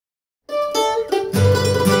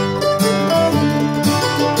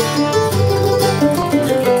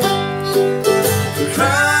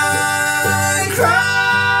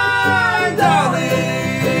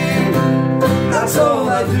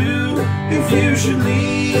you should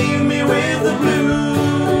leave me with the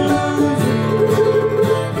blues.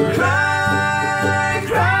 Cry,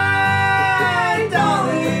 cry,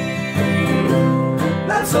 darling,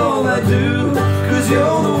 that's all I do, 'cause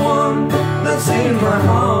you're the one that's in my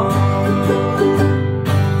heart.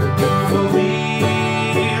 For me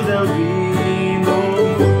there'll be no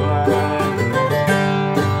cry.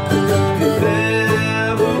 If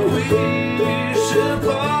ever we should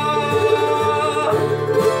part,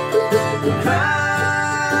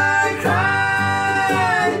 cry,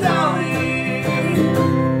 cry, darling,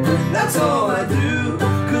 that's all I do,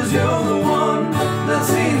 'cause you're the one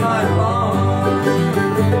that's in my heart.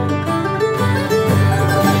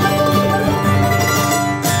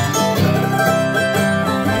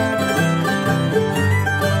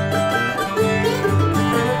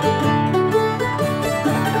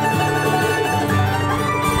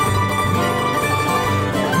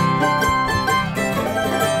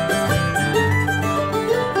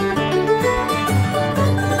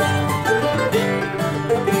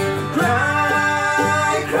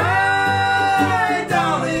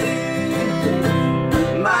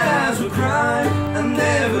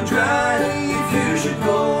 Dry if you should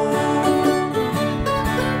go.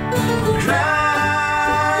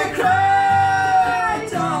 Cry, cry,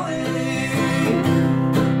 darling,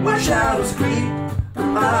 when shadows creep,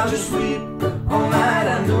 I'll just weep all night.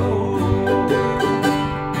 I know,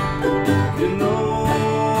 you know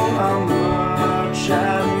how much I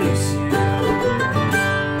miss you.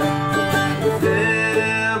 If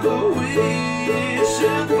ever we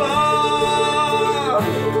should part,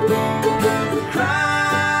 cry,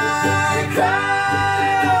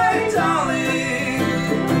 darling,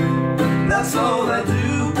 that's all I do,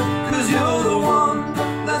 'cause you're the one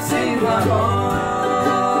that's in my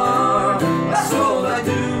heart. That's all I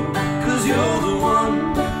do, 'cause you're the one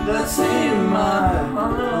that's in